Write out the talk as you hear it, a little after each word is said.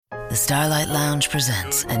the Starlight Lounge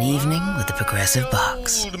presents An Evening with the Progressive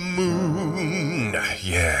Box. Old moon,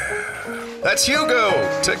 yeah. That's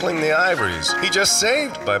Hugo, tickling the ivories. He just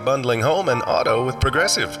saved by bundling home and auto with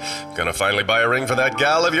Progressive. Gonna finally buy a ring for that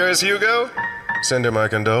gal of yours, Hugo? Send her my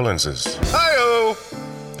condolences. Hi-oh!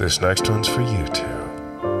 This next one's for you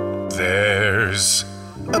two. There's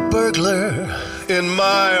a burglar in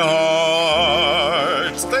my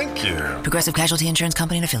heart. Thank you. Progressive Casualty Insurance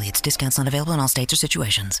Company and Affiliates. Discounts not available in all states or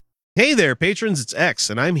situations. Hey there, patrons. It's X,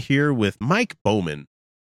 and I'm here with Mike Bowman,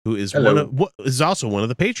 who is also one of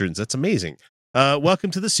the patrons. That's amazing. Welcome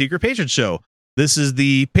to the Secret Patron Show. This is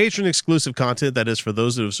the patron exclusive content that is for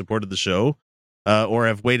those who have supported the show or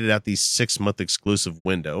have waited out the 6-month exclusive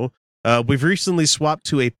window. We've recently swapped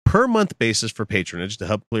to a per month basis for patronage to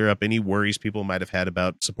help clear up any worries people might have had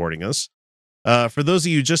about supporting us. For those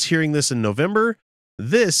of you just hearing this in November,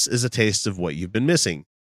 this is a taste of what you've been missing.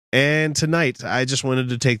 And tonight, I just wanted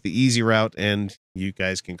to take the easy route, and you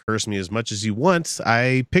guys can curse me as much as you want.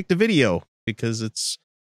 I picked a video because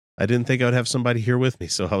I didn't think I would have somebody here with me,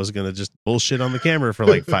 so I was going to just bullshit on the camera for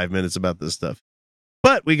like 5 minutes about this stuff.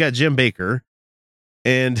 But we got Jim Bakker,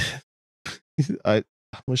 and I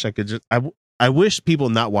wish I could just... I wish people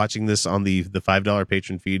not watching this on the $5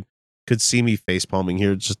 patron feed could see me face palming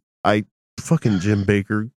here. Fucking Jim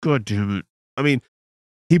Bakker. God damn it. I mean,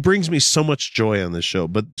 he brings me so much joy on this show,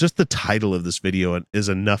 but just the title of this video is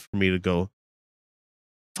enough for me to go,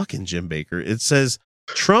 fucking Jim Bakker. It says,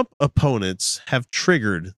 Trump opponents have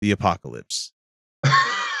triggered the apocalypse.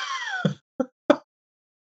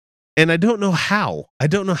 And I don't know how. I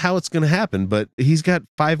don't know how it's going to happen, but he's got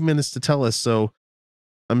 5 minutes to tell us, so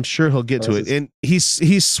I'm sure he'll get to it. And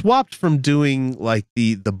he's swapped from doing like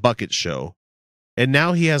the bucket show. And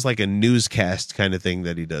now he has like a newscast kind of thing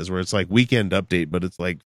that he does where it's like Weekend Update, but it's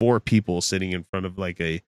like 4 people sitting in front of like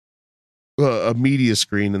a media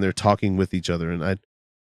screen and they're talking with each other. And I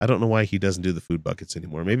don't know why he doesn't do the food buckets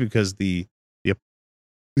anymore. Maybe because the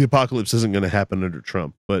apocalypse isn't going to happen under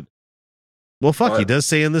Trump. But well, fuck, he does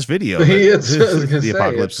say in this video the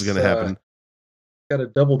apocalypse is going to happen. Got to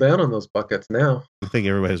double down on those buckets now. I think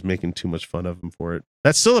everybody's making too much fun of him for it.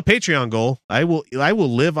 That's still a Patreon goal. I will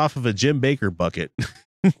live off of a Jim Bakker bucket.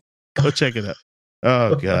 Go check it out.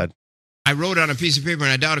 Oh God. I wrote on a piece of paper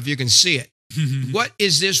and I doubt if you can see it. What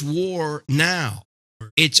is this war now?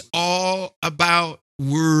 It's all about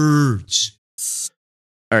words.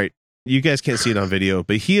 All right. You guys can't see it on video,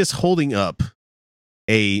 but he is holding up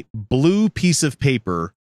a blue piece of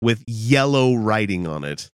paper with yellow writing on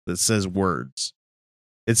it that says words.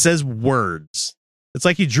 It says words. It's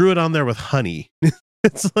like he drew it on there with honey.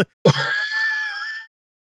 It's like,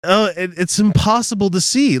 it's impossible to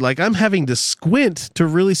see. Like I'm having to squint to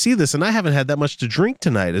really see this, and I haven't had that much to drink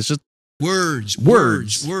tonight. It's just words.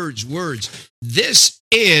 This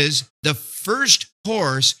is the first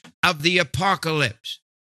horse of the apocalypse.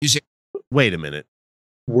 You say, wait a minute.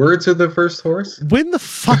 Words are the first horse? When the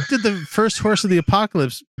fuck did the first horse of the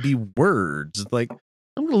apocalypse be words? Like,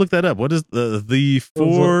 I'm gonna look that up. What is the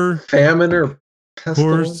 4 famine or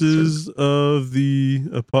horses of the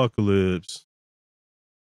apocalypse?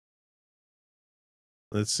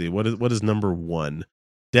 Let's see. What is number 1?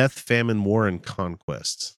 Death, famine, war, and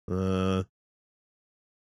conquest. Let's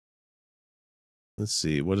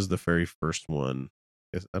see. What is the very first one?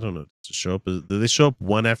 I don't know. Does it show up? Do they show up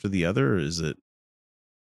one after the other, or is it?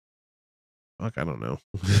 Fuck, I don't know.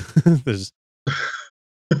 There's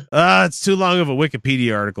it's too long of a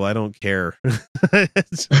Wikipedia article. I don't care.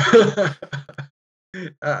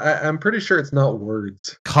 I'm pretty sure it's not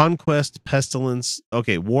words. Conquest, pestilence.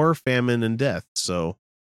 Okay, war, famine, and death. So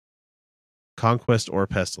conquest or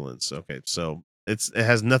pestilence. Okay, so it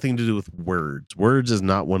has nothing to do with words. Words is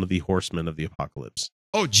not one of the horsemen of the apocalypse.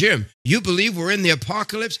 oh, Jim, you believe we're in the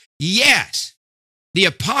apocalypse? Yes. The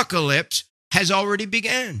apocalypse has already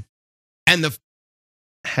begun. And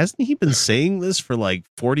hasn't he been saying this for like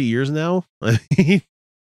 40 years now?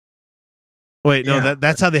 Wait, no, Yeah.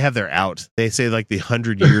 that's how they have their out. They say like the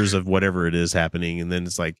 100 years of whatever it is happening. And then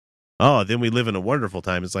it's like, oh, then we live in a wonderful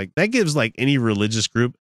time. It's like, that gives like any religious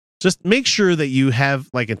group, just make sure that you have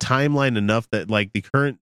like a timeline enough that like the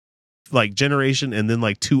current like generation and then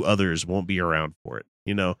like two others won't be around for it,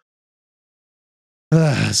 you know?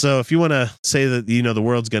 So if you want to say that, you know, the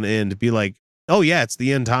world's going to end, be like, oh yeah, it's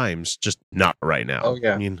the end times, just not right now. Oh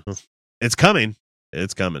yeah. You know, it's coming.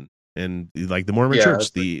 It's coming. And like the Mormon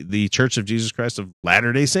church, the Church of Jesus Christ of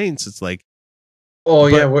Latter-day Saints, it's like, oh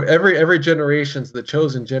yeah, well, every generation's the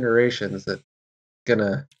chosen generations that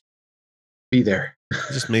gonna be there.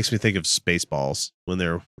 It just makes me think of Spaceballs when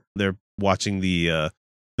they're watching the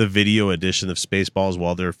the video edition of Spaceballs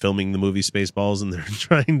while they're filming the movie Spaceballs, and they're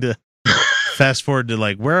trying to fast forward to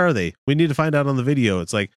like, where are they? We need to find out on the video.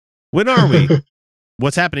 It's like, when are we?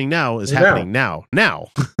 What's happening now is happening now. Now.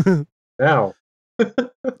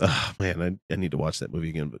 Oh man, I need to watch that movie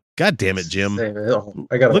again. But god damn it, Jim!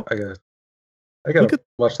 I gotta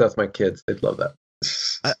watch that with my kids. They'd love that.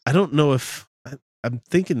 I don't know if I'm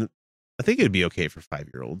thinking. I think it'd be okay for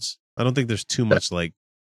 5-year-olds. I don't think there's too much like.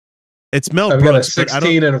 It's Mel Brooks. I've got a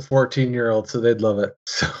 16 and a 14-year-old, so they'd love it.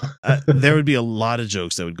 So. There would be a lot of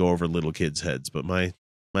jokes that would go over little kids' heads, but my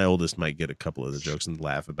oldest might get a couple of the jokes and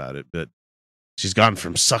laugh about it. But she's gone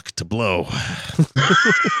from suck to blow.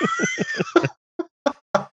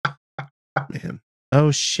 Man.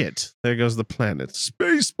 Oh shit. There goes the planet.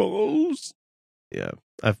 Spaceballs. Yeah.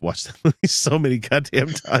 I've watched that movie so many goddamn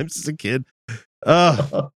times as a kid.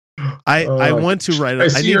 I want to write. I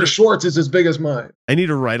see your Schwartz is as big as mine. I need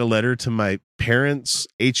to write a letter to my parents,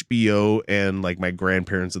 HBO, and like my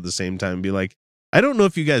grandparents at the same time and be like, I don't know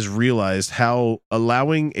if you guys realized how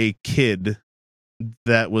allowing a kid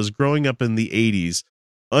that was growing up in the 80s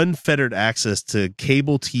unfettered access to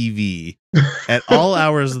cable TV at all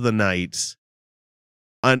hours of the night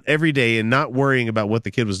on every day and not worrying about what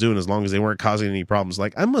the kid was doing as long as they weren't causing any problems.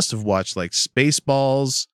 Like I must have watched like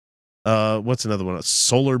Spaceballs, what's another one?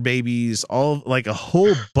 Solar Babies, all like a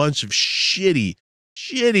whole bunch of shitty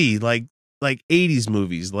like 80s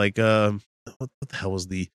movies. Like what the hell was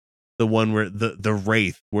the one where the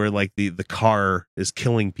Wraith, where like the car is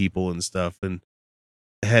killing people and stuff, and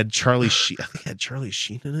it had Charlie Sheen. I think it had Charlie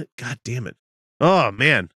Sheen in it. God damn it. Oh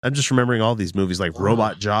man, I'm just remembering all these movies like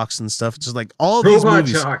Robot Jocks and stuff. It's just like all these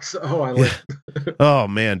movies. Robot Jocks. Oh, I like. Oh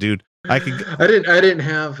man, dude, I didn't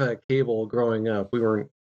have cable growing up. We weren't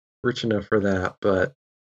rich enough for that, but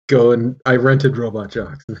I rented Robot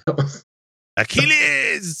Jocks, and that was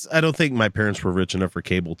Achilles. I don't think my parents were rich enough for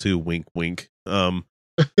cable too. Wink, wink.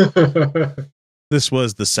 This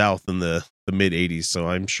was the South in the mid 80s, so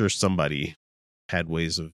I'm sure somebody had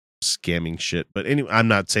ways of scamming shit. But anyway, I'm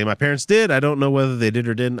not saying my parents did. I don't know whether they did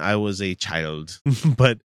or didn't. I was a child,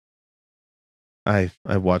 but I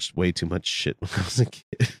watched way too much shit when I was a kid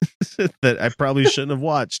that I probably shouldn't have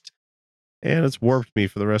watched, and it's warped me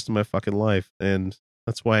for the rest of my fucking life. And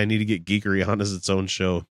that's why I need to get Geekery on as its own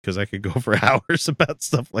show, because I could go for hours about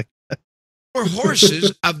stuff like that. Or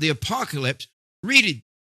Horses of the Apocalypse. Read it.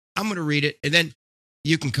 I'm going to read it, and then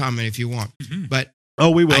you can comment if you want. Mm-hmm. But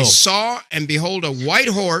we will. I saw and behold a white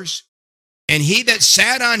horse, and he that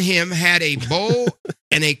sat on him had a bow,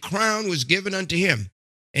 and a crown was given unto him.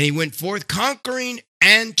 And he went forth conquering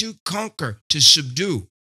and to conquer, to subdue.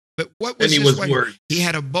 But what was his weapon? He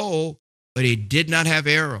had a bow, but he did not have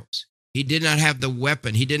arrows. He did not have the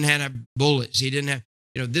weapon. He didn't have bullets. He didn't have,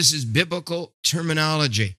 this is biblical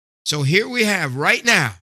terminology. So here we have right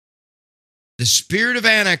now the spirit of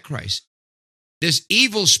Antichrist, this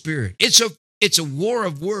evil spirit. It's a war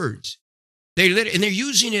of words. And they're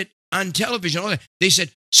using it on television. All that. They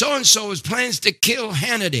said, so-and-so has plans to kill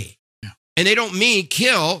Hannity. Yeah. And they don't mean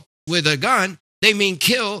kill with a gun. They mean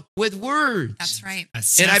kill with words. That's right.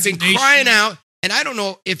 And I've been crying out, and I don't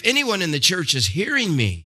know if anyone in the church is hearing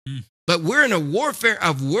me, but we're in a warfare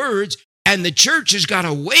of words, and the church has got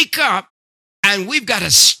to wake up, and we've got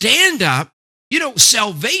to stand up.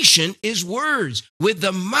 Salvation is words. With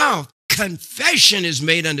the mouth, confession is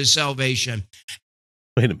made unto salvation.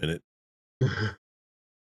 Wait a minute.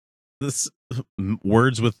 This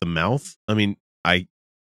words with the mouth? I mean, I've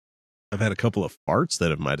had a couple of farts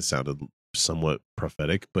that might have sounded somewhat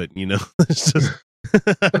prophetic, but it's just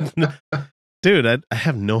dude, I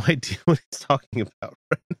have no idea what he's talking about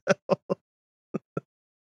right now.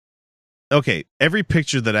 Okay, every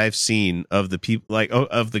picture that I've seen of the people, like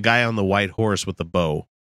of the guy on the white horse with the bow,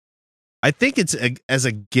 I think it's as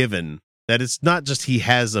a given that it's not just he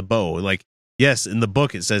has a bow. Like, yes, in the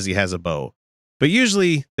book it says he has a bow, but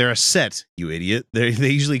usually they're a set. You idiot! They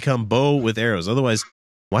usually come bow with arrows. Otherwise,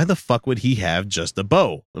 why the fuck would he have just a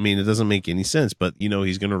bow? I mean, it doesn't make any sense. But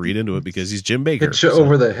he's going to read into it because he's Jim Baker. Hit you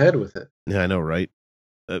over the head with it. Yeah, I know, right?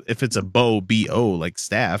 If it's a bow, B-O, like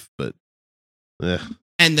staff, but.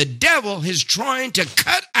 And the devil is trying to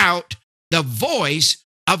cut out the voice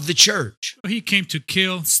of the church. He came to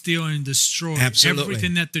kill, steal, and destroy. Absolutely.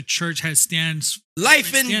 Everything that the church has stands.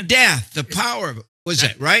 Life and death, the power of it. Was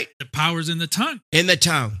that right? The power's in the tongue. In the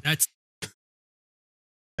tongue. That's.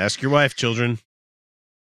 Ask your wife, children.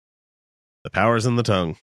 The power's in the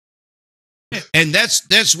tongue. And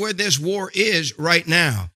that's where this war is right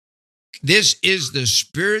now. This is the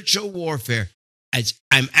spiritual warfare.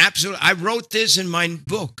 I wrote this in my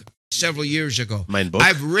book several years ago. Mine book?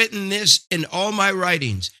 I've written this in all my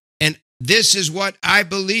writings. And this is what I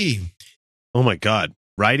believe. Oh my God.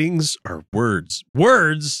 Writings are words.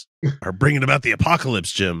 Words are bringing about the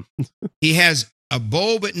apocalypse, Jim. He has a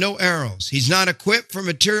bow but no arrows. He's not equipped for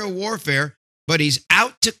material warfare, but he's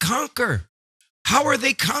out to conquer. How are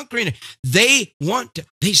they conquering it? They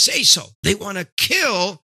say so. They want to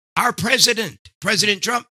kill our president, President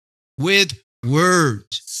Trump, with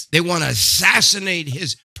words. They want to assassinate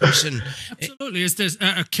his person. Absolutely. It's this,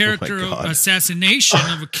 a character assassination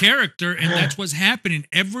of a character, and that's what's happening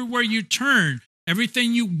everywhere you turn.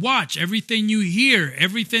 Everything you watch, everything you hear,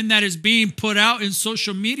 everything that is being put out in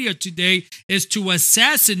social media today is to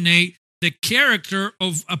assassinate the character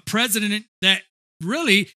of a president that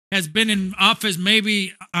really has been in office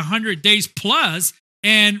maybe 100 days plus,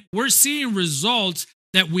 and we're seeing results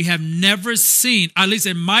that we have never seen. At least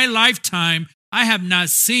in my lifetime, I have not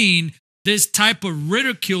seen this type of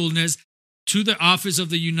ridiculeness to the office of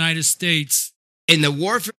the United States. In the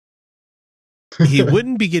warfare, he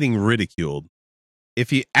wouldn't be getting ridiculed if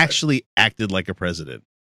he actually acted like a president.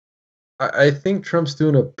 I think Trump's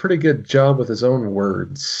doing a pretty good job with his own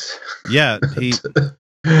words. Yeah,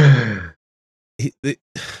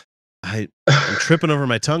 I'm tripping over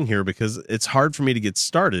my tongue here because it's hard for me to get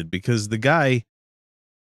started because the guy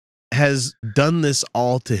has done this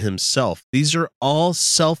all to himself. These are all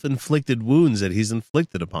self-inflicted wounds that he's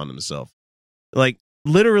inflicted upon himself. Like,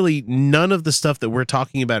 literally none of the stuff that we're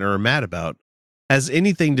talking about or are mad about has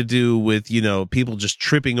anything to do with, people just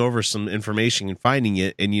tripping over some information and finding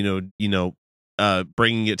it and,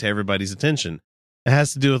 bringing it to everybody's attention. It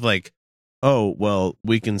has to do with like, oh, well,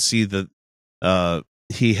 we can see that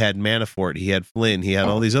he had Manafort, he had Flynn, he had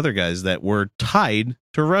all these other guys that were tied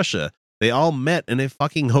to Russia. They all met in a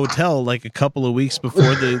fucking hotel like a couple of weeks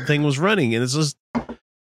before the thing was running. And it's just,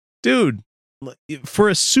 dude, for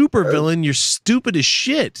a supervillain, you're stupid as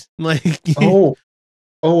shit. Like, is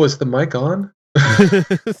the mic on?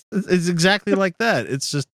 It's exactly like that.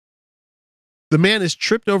 It's just the man is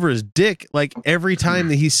tripped over his dick like every time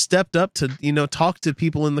that he stepped up to talk to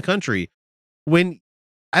people in the country. When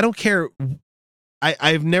I don't care,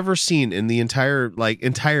 I've never seen in the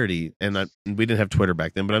entirety, and we didn't have Twitter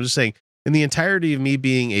back then, but I'm just saying in the entirety of me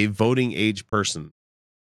being a voting age person,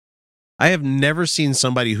 I have never seen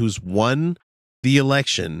somebody who's won the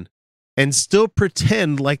election and still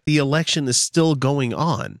pretend like the election is still going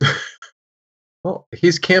on. Well,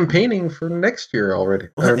 he's campaigning for next year already,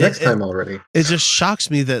 or next time already. It just shocks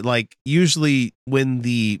me that, like, usually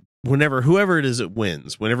whenever whoever it is that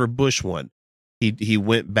wins, whenever Bush won, he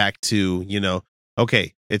went back to,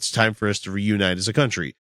 okay, it's time for us to reunite as a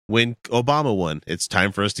country. When Obama won, it's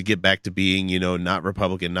time for us to get back to being, not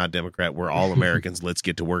Republican, not Democrat. We're all Americans. Let's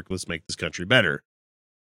get to work. Let's make this country better.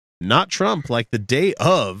 Not Trump. Like the day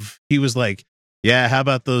of, he was like, yeah, how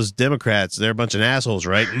about those Democrats? They're a bunch of assholes,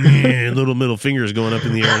 right? Little middle fingers going up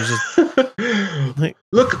in the air. Just, like,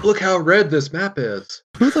 look how red this map is.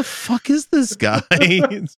 Who the fuck is this guy?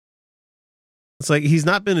 It's like he's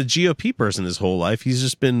not been a GOP person his whole life. He's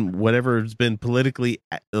just been whatever's been politically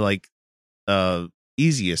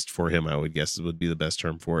easiest for him, I would guess would be the best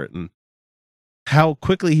term for it. And how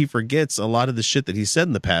quickly he forgets a lot of the shit that he said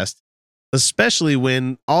in the past, especially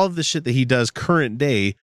when all of the shit that he does current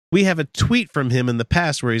day. We have a tweet from him in the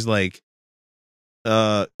past where he's like,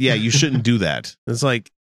 yeah, you shouldn't do that. It's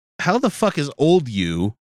like, how the fuck is old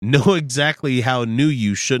you know exactly how new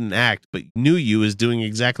you shouldn't act, but new you is doing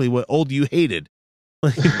exactly what old you hated?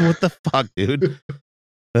 Like, what the fuck, dude?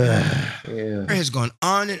 It has gone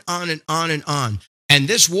on and on and on and on. And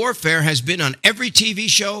this warfare has been on every TV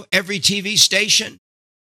show, every TV station.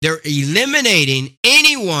 They're eliminating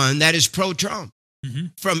anyone that is pro-Trump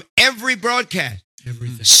from every broadcast.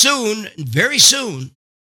 Everything. Soon, very soon,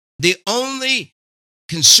 the only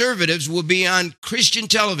conservatives will be on Christian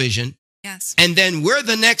television. Yes. And then we're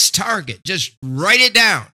the next target. Just write it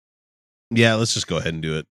down. Yeah, let's just go ahead and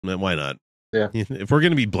do it. Why not? Yeah. If we're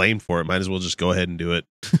going to be blamed for it, might as well just go ahead and do it.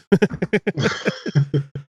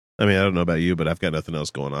 I mean, I don't know about you, but I've got nothing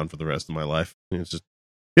else going on for the rest of my life. It's just,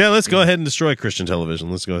 yeah, let's go ahead and destroy Christian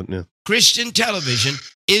television. Let's go ahead. Yeah. Christian television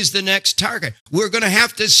is the next target. We're going to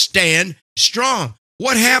have to stand strong.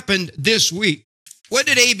 What happened this week? What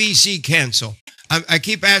did ABC cancel? I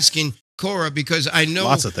keep asking Cora because I know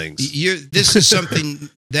lots of things. This is something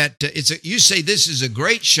that you say this is a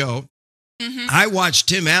great show. Mm-hmm. I watched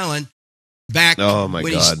Tim Allen back. Oh my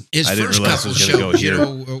God! His I didn't first realize couple it was going to shows.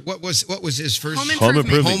 go here. What was his first? Home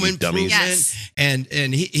Improvement. Home Improvement. Yes. And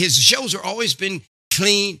his shows have always been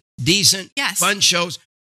clean, decent, fun shows.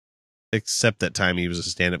 Except that time he was a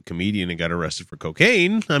stand-up comedian and got arrested for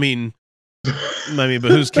cocaine. I mean,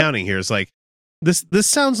 but who's counting here? It's like this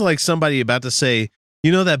sounds like somebody about to say,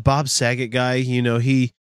 You know that Bob Saget guy, he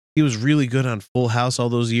was really good on Full House all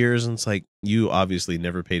those years, and it's like, you obviously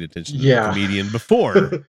never paid attention to the comedian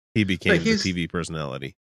before he became the TV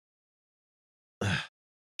personality.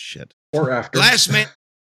 Shit. Or after. Last man.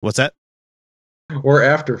 What's that? Or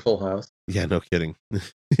after Full House. Yeah, no kidding.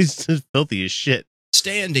 He's just filthy as shit.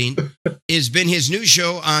 Standing has been his new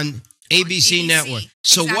show on ABC Network.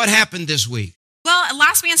 So Exactly. what happened this week? Well,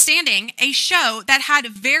 Last Man Standing, a show that had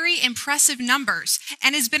very impressive numbers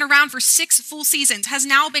and has been around for 6 full seasons, has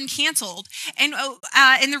now been canceled. And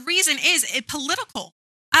the reason is political.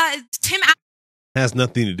 Tim Has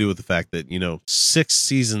nothing to do with the fact that, 6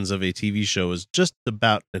 seasons of a TV show is just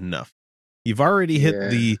about enough. You've already hit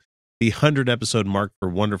the 100 episode mark for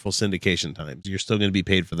wonderful syndication times. You're still going to be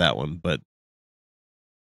paid for that one,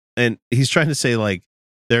 and he's trying to say like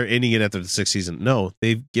they're ending it after the 6th season. No,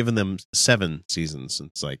 they've given them 7 seasons.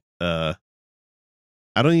 It's like, I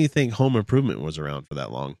don't even think Home Improvement was around for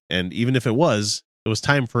that long. And even if it was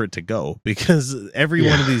time for it to go, because every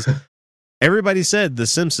one of these, everybody said The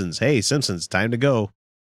Simpsons, hey, Simpsons, time to go.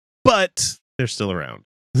 But they're still around.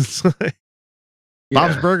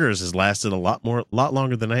 Bob's Burgers has lasted a lot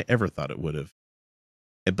longer than I ever thought it would have.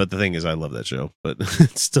 But the thing is, I love that show, but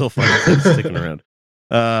it's still fun sticking around.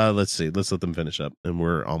 Let's see. Let's let them finish up, and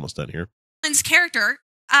we're almost done here. Allen's character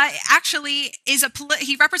actually is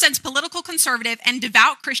he represents political conservative and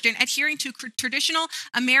devout Christian adhering to traditional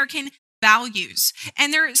American values.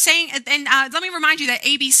 And they're saying, and let me remind you that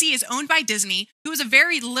ABC is owned by Disney, who is a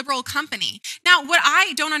very liberal company. Now, what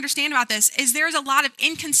I don't understand about this is there's a lot of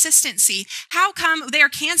inconsistency. How come they are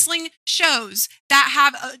canceling shows that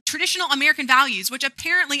have traditional American values, which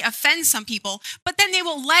apparently offends some people, but then they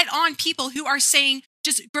will let on people who are saying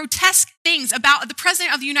just grotesque things about the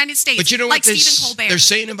president of the United States, but you know like what Stephen Colbert. They're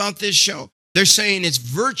saying about this show? They're saying it's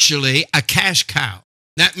virtually a cash cow.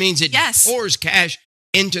 That means it pours cash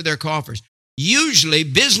into their coffers. Usually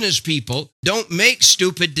business people don't make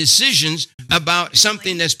stupid decisions about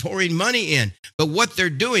something that's pouring money in. But what they're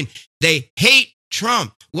doing, they hate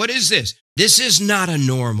Trump. What is this? This is not a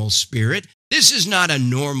normal spirit. This is not a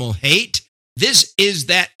normal hate. This is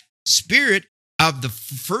that spirit of the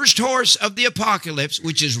first horse of the apocalypse,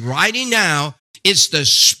 which is riding now. It's the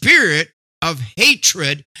spirit of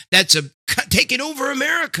hatred that's taking over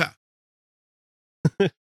America.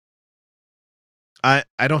 I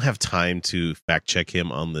don't have time to fact check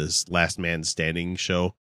him on this Last Man Standing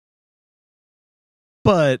show,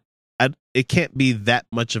 but it can't be that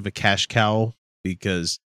much of a cash cow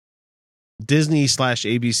because Disney /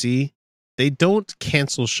 ABC, they don't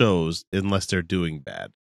cancel shows unless they're doing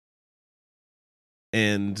bad.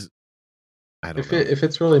 And I don't know. If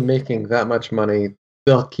it's really making that much money,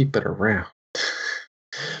 they'll keep it around.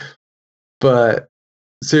 But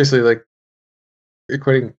seriously, like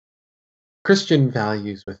equating Christian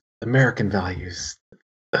values with American values.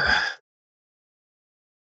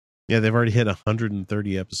 Yeah, they've already hit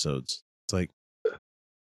 130 episodes. It's like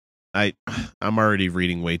I'm already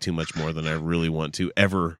reading way too much more than I really want to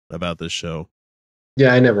ever about this show.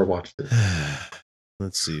 Yeah, I never watched it.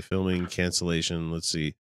 Let's see, filming cancellation. Let's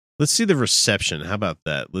see the reception. How about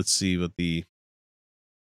that? Let's see what the.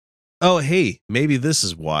 Oh, hey, maybe this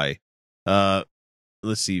is why. Let's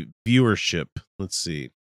see, viewership. Let's see.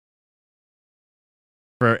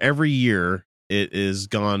 For every year, it is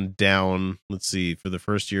gone down. Let's see. For the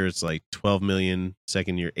first year, it's like 12 million.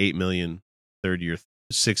 Second year, 8 million. Third year,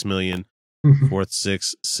 6 million. Fourth,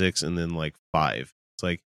 6, and then like 5. It's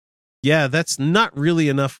like, yeah, that's not really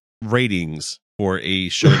enough ratings for a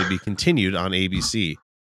show to be continued on ABC.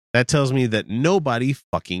 That tells me that nobody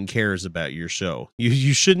fucking cares about your show.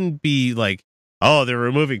 You shouldn't be like, oh, they're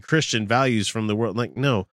removing Christian values from the world. Like,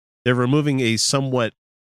 no, they're removing a somewhat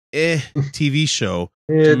TV show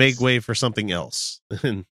to make way for something else.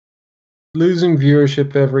 Losing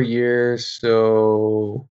viewership every year,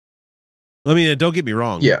 so I mean, don't get me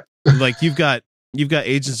wrong. Yeah. Like you've got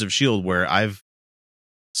Agents of S.H.I.E.L.D. where I've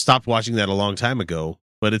stopped watching that a long time ago,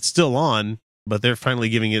 but it's still on, but they're finally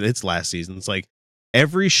giving it its last season. It's like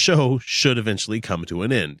every show should eventually come to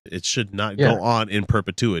an end. It should not go on in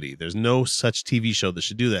perpetuity. There's no such TV show that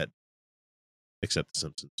should do that, except The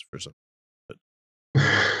Simpsons for some. But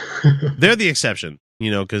they're the exception,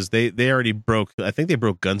 because they already broke. I think they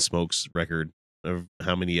broke Gunsmoke's record of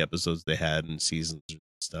how many episodes they had in seasons and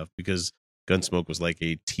stuff, because Gunsmoke was like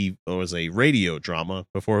a radio drama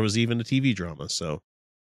before it was even a TV drama. So,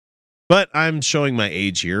 but I'm showing my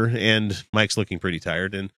age here, and Mike's looking pretty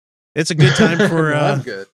tired, and it's a good time for. I'm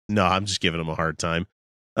good. No, I'm just giving him a hard time.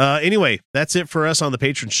 Anyway, that's it for us on the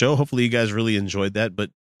Patron show. Hopefully, you guys really enjoyed that.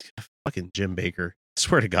 But fucking Jim Baker,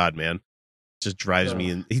 swear to God, man. just drives me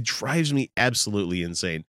in. He drives me absolutely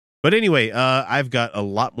insane. But anyway, I've got a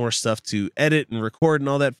lot more stuff to edit and record and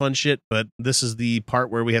all that fun shit. But this is the part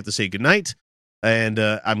where we have to say goodnight, and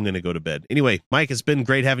I'm going to go to bed. Anyway, Mike, it's been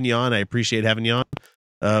great having you on. I appreciate having you on.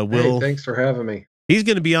 Hey, thanks for having me. He's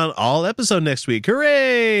going to be on all episode next week.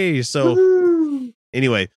 Hooray! So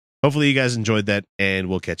anyway, hopefully you guys enjoyed that, and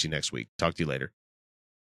we'll catch you next week. Talk to you later.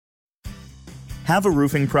 Have a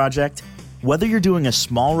roofing project? Whether you're doing a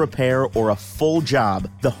small repair or a full job,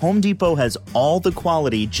 the Home Depot has all the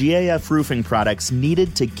quality GAF roofing products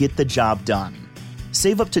needed to get the job done.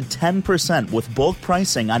 Save up to 10% with bulk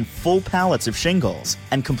pricing on full pallets of shingles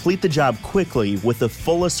and complete the job quickly with the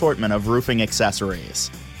full assortment of roofing accessories.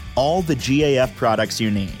 All the GAF products you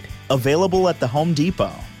need. Available at the Home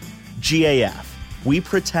Depot. GAF. We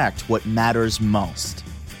protect what matters most.